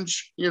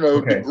message,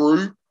 the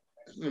group.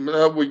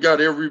 We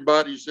got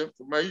everybody's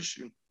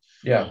information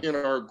in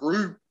our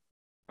group.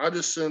 I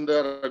just send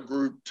out a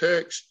group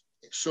text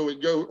so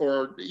it goes,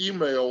 or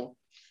email,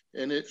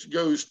 and it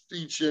goes to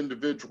each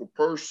individual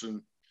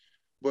person.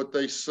 But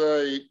they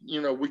say,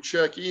 we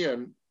check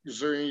in. Is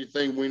there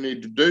anything we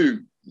need to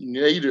do?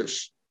 You need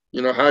us?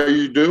 How are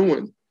you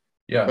doing?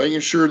 Yeah.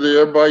 Making sure that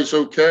everybody's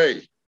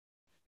okay.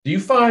 Do you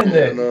find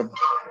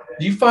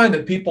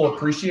that people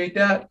appreciate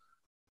that?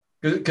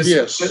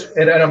 Yes.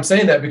 And I'm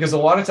saying that because a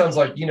lot of times,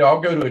 like, I'll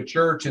go to a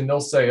church and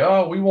they'll say,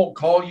 oh, we won't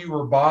call you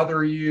or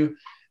bother you.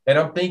 And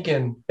I'm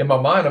thinking, in my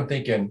mind,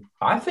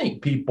 I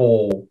think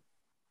people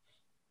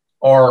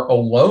are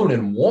alone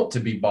and want to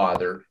be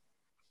bothered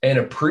and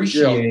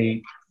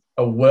appreciate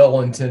a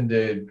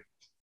well-intended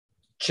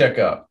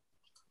checkup.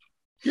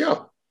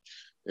 Yeah.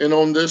 And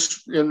on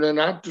this, and then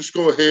I just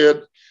go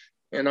ahead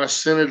and I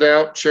sent it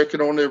out,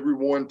 checking on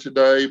everyone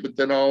today, but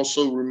then I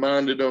also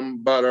reminded them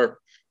about our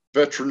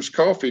Veterans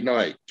Coffee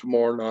Night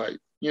tomorrow night,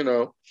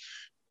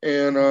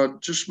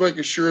 and just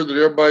making sure that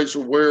everybody's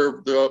aware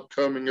of the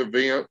upcoming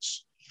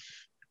events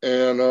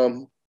and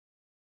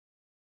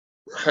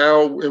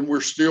and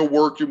we're still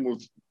working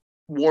with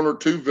one or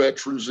two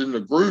veterans in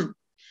the group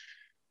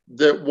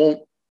that want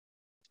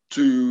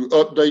to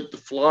update the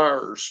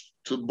flyers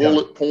to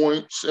bullet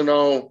points and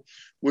all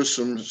with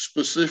some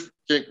specific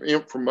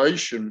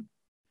information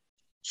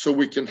so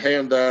we can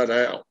hand that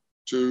out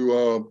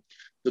to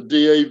the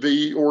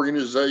DAV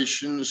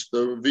organizations,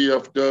 the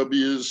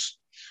VFWs,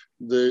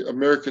 the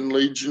American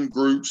Legion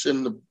groups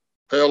in the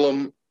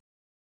Pelham,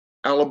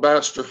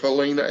 Alabaster,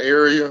 Helena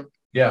area.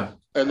 Yeah.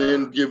 And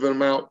then give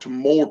them out to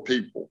more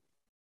people.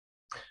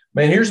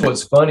 Man, here's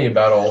what's funny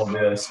about all of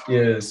this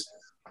is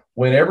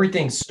when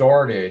everything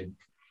started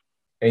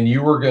and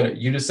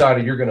you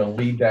decided you're going to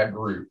lead that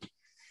group.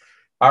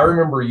 I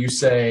remember you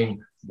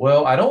saying,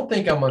 well, I don't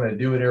think I'm going to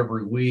do it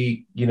every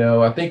week.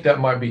 I think that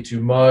might be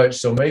too much.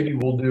 So maybe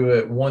we'll do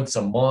it once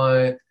a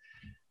month,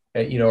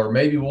 or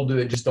maybe we'll do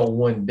it just on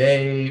one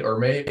day, or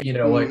maybe,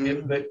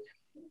 but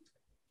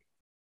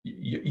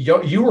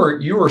you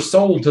were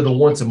sold to the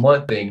once a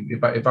month thing.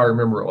 If I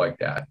remember it like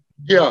that.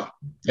 Yeah.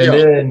 And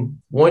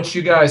then once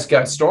you guys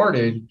got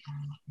started,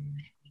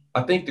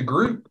 I think the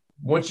group,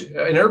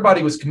 and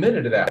everybody was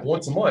committed to that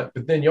once a month,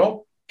 but then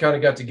y'all kind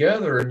of got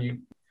together and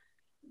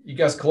you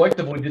guys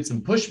collectively did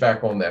some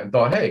pushback on that and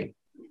thought, hey,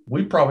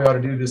 we probably ought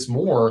to do this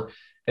more.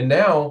 And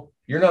now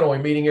you're not only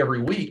meeting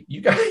every week,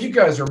 you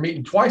guys are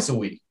meeting twice a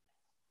week.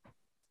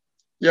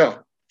 Yeah.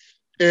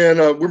 And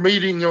we're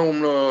meeting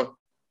on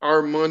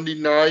our Monday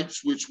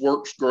nights, which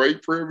works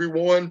great for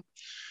everyone.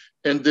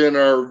 And then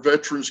our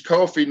Veterans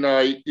Coffee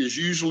Night is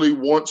usually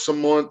once a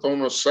month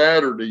on a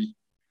Saturday.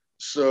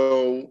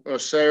 So a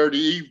Saturday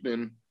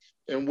evening.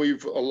 And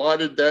we've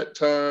allotted that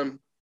time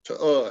to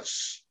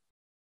us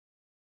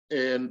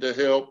and to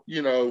help,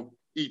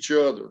 each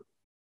other.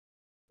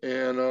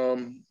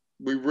 And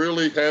we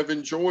really have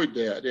enjoyed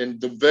that. And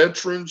the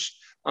veterans,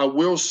 I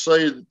will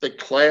say that the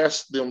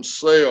class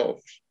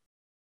themselves,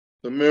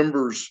 the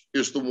members,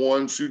 is the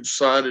ones who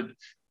decided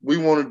we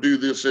want to do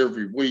this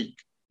every week.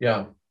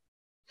 Yeah.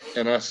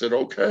 And I said,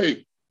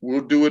 okay,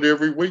 we'll do it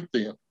every week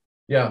then.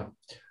 Yeah.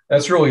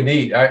 That's really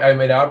neat. I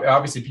mean,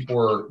 obviously people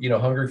are,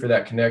 hungry for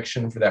that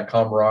connection, for that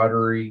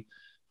camaraderie,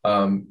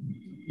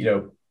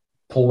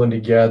 pulling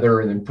together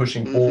and then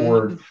pushing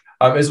forward.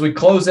 As we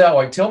close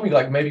out, tell me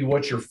maybe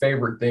what's your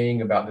favorite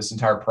thing about this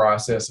entire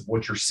process of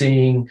what you're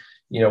seeing,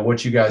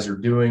 what you guys are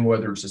doing,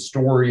 whether it's a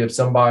story of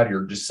somebody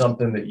or just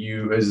something that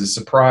you as a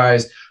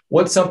surprise.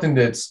 What's something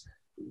that's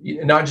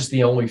not just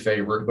the only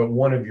favorite, but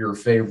one of your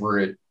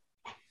favorite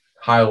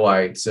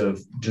highlights of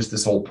just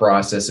this whole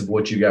process of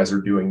what you guys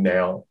are doing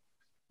now?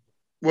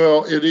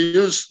 Well, it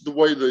is the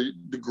way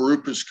the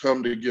group has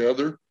come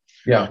together.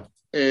 Yeah.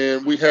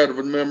 And we had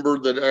a member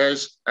that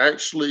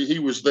he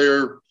was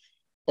there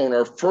on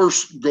our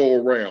first go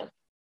around.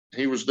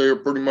 He was there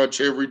pretty much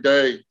every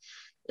day.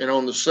 And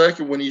on the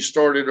second, when he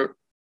started,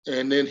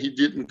 and then he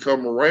didn't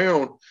come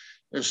around.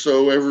 And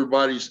so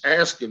everybody's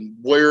asking,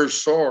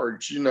 where's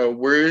Sarge?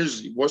 Where is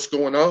he? What's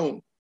going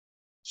on?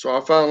 So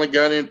I finally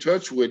got in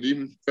touch with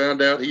him,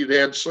 found out he'd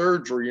had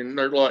surgery, and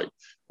they're like,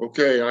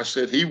 okay. I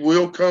said, he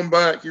will come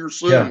back here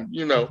soon,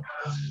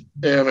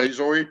 and he's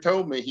already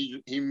told me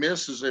he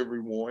misses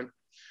everyone.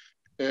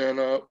 And,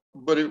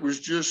 but it was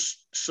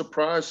just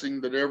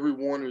surprising that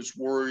everyone is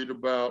worried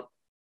about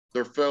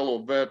their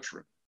fellow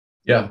veteran.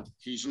 Yeah.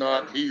 He's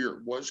not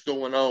here. What's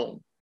going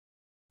on?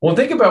 Well,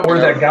 think about where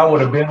that guy would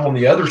have been on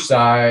the other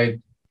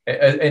side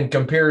and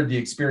compared the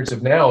experience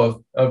of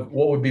now of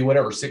what would be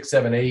whatever, 6,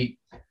 7, 8.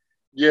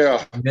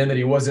 Yeah. And then that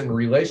he wasn't in a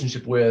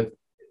relationship with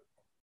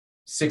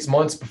 6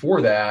 months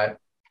before that,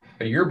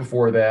 a year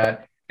before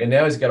that. And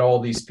now he's got all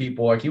these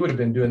people, like he would have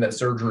been doing that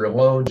surgery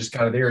alone, just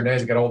kind of there. And now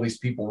he's got all these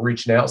people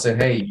reaching out saying,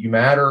 hey, you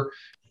matter.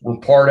 We're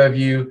part of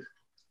you.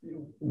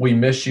 We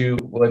miss you.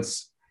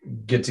 Let's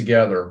get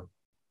together.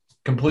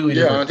 Completely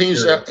different.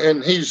 Yeah,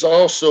 and he's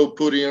also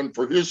put in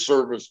for his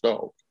service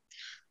dog.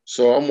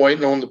 So I'm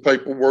waiting on the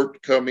paperwork to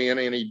come in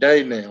any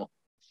day now.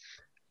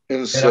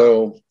 And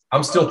so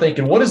I'm still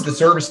thinking, what is the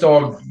service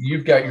dog?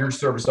 You've got your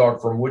service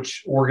dog from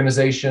which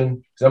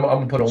organization? I'm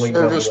going to put a link.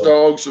 Service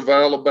Dogs of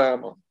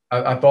Alabama.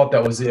 I thought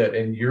that was it.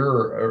 And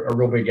you're a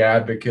real big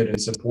advocate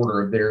and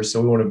supporter of theirs.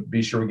 So we want to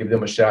be sure we give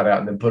them a shout out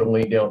and then put a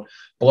link down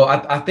below.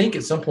 I think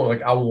at some point,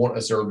 like I want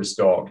a service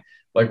dog,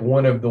 like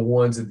one of the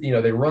ones that,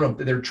 they run them,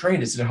 they're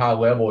trained at such a high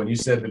level. And you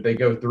said that they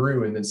go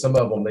through and then some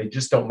of them, they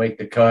just don't make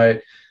the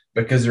cut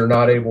because they're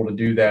not able to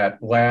do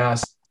that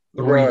last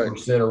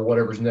 3% or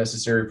whatever's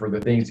necessary for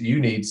the things that you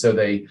need. So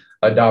they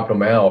adopt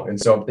them out. And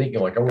so I'm thinking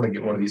like, I want to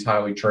get one of these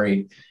highly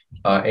trained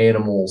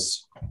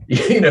animals,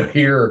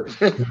 here,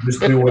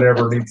 just do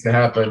whatever needs to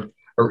happen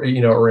or,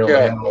 around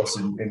the house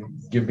and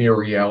give me a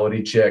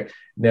reality check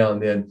now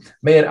and then.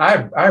 Man,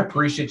 I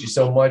appreciate you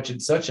so much.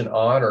 It's such an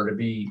honor to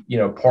be,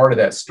 part of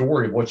that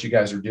story of what you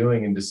guys are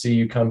doing and to see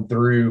you come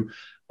through,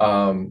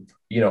 on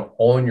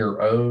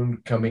your own,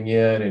 coming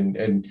in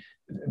and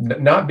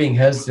not being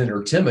hesitant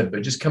or timid,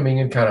 but just coming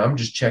in kind of, I'm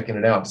just checking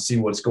it out to see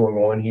what's going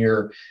on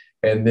here.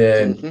 And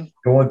then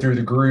going through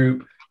the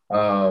group,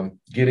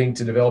 getting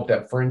to develop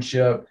that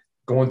friendship,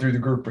 going through the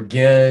group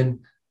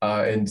again,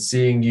 and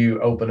seeing you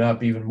open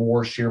up even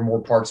more, share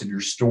more parts of your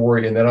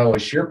story, and then not only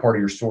share part of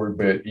your story,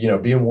 but,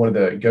 being one of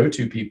the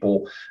go-to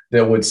people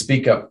that would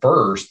speak up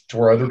first to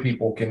where other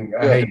people can,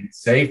 hey,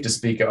 it's safe to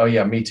speak. Oh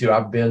yeah, me too.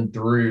 I've been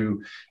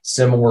through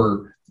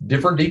similar,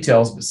 different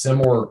details, but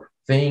similar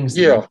things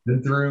that I've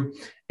been through.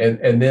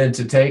 And then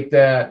to take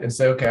that and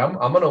say, okay, I'm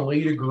going to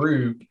lead a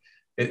group.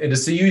 And to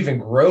see you even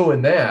grow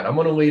in that, I'm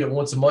going to lead it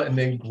once a month and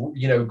then,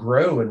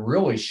 grow and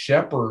really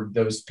shepherd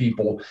those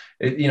people,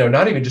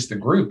 not even just the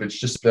group. It's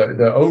just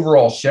the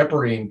overall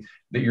shepherding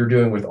that you're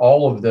doing with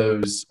all of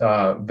those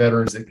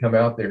veterans that come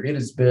out there. It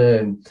has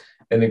been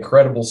an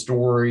incredible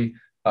story.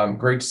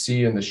 Great to see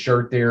you in the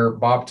shirt there.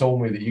 Bob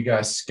told me that you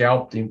guys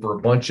scalped him for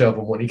a bunch of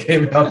them when he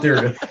came out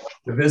there to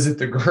visit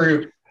the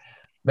group.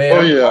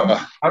 Man,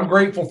 I'm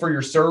grateful for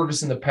your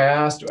service in the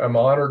past. I'm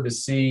honored to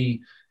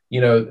see,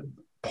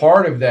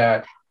 part of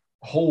that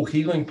whole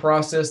healing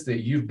process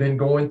that you've been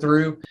going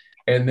through.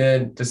 And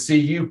then to see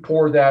you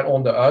pour that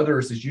onto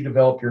others as you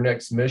develop your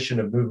next mission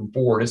of moving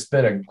forward. It's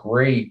been a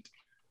great,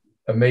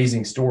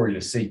 amazing story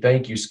to see.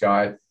 Thank you,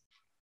 Scott.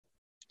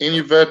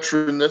 Any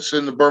veteran that's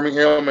in the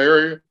Birmingham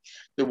area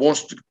that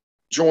wants to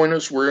join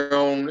us, we're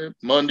on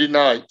Monday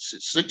nights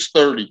at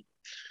 6:30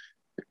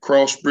 at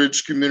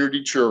Crossbridge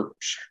Community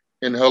Church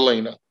in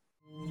Helena.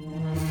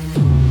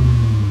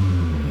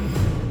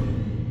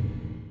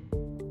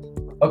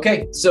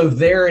 Okay, so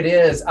there it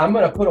is. I'm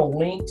going to put a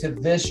link to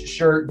this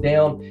shirt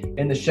down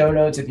in the show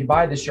notes. If you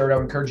buy this shirt, I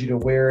would encourage you to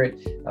wear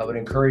it. I would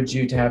encourage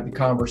you to have the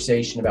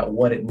conversation about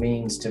what it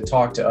means to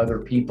talk to other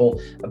people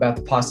about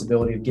the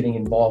possibility of getting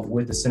involved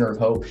with the Center of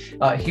Hope.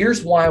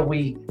 Here's why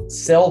we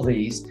sell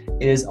these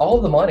is all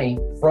the money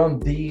from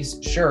these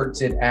shirts,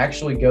 it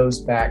actually goes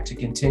back to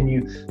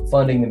continue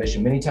funding the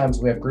mission. Many times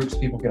we have groups,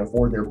 people can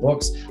afford their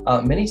books.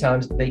 Many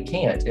times they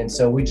can't. And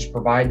so we just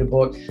provide the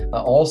book.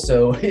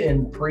 Also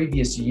in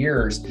previous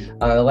years,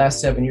 the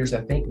last 7 years, I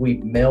think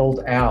we've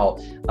mailed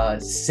out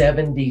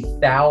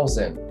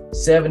 70,000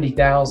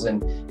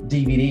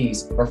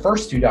 DVDs. Our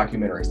first two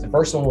documentaries. The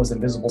first one was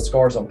Invisible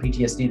Scars on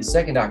PTSD. The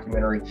second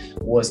documentary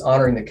was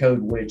Honoring the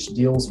Code, which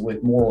deals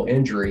with moral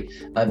injury.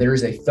 There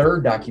is a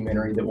third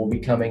documentary that will be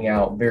coming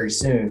out very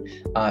soon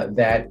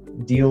that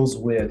deals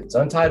with, it's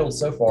untitled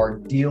so far,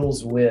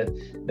 deals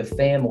with the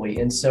family.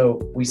 And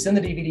so we send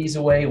the DVDs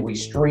away, we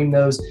stream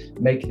those,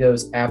 make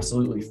those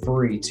absolutely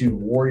free to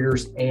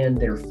warriors and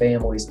their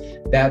families.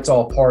 That's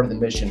all part of the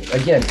mission.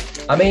 Again,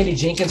 I'm Andy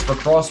Jenkins for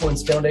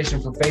Crosswinds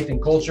Foundation for Faith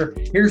and Culture.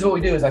 Here's what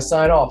we do as I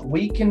sign off.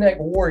 We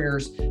connect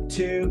warriors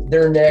to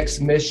their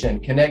next mission,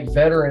 connect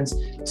veterans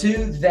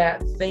to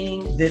that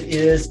thing that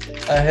is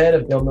ahead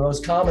of them. The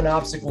most common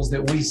obstacles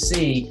that we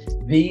see,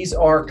 these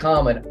are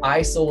common: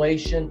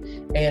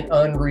 isolation and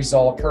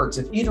unresolved hurts.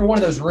 If either one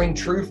of those ring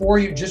true for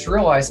you, just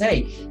realize,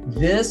 hey,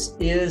 this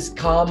is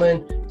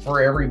common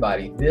for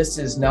everybody. This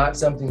is not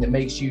something that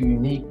makes you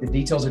unique. The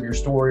details of your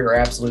story are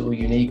absolutely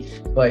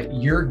unique, but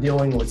you're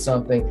dealing with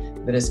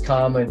something that is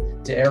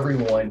common to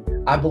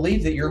everyone. I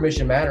believe that your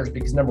mission matters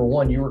because number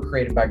one, you were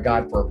created by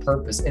God for a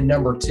purpose. And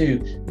number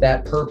two,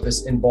 that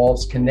purpose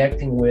involves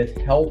connecting with,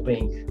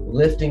 helping,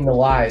 lifting the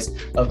lives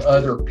of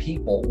other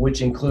people,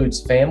 which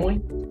includes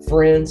family,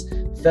 friends,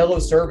 fellow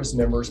service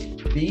members.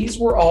 These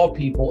were all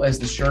people, as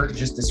the shirt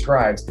just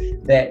describes,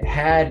 that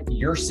had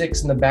your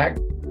 6 in the back,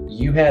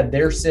 you had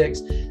their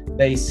 6.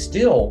 They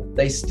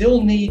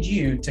still need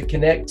you to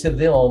connect to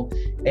them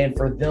and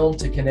for them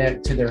to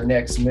connect to their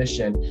next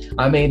mission.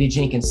 I'm Andy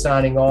Jenkins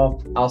signing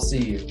off. I'll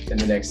see you in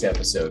the next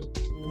episode.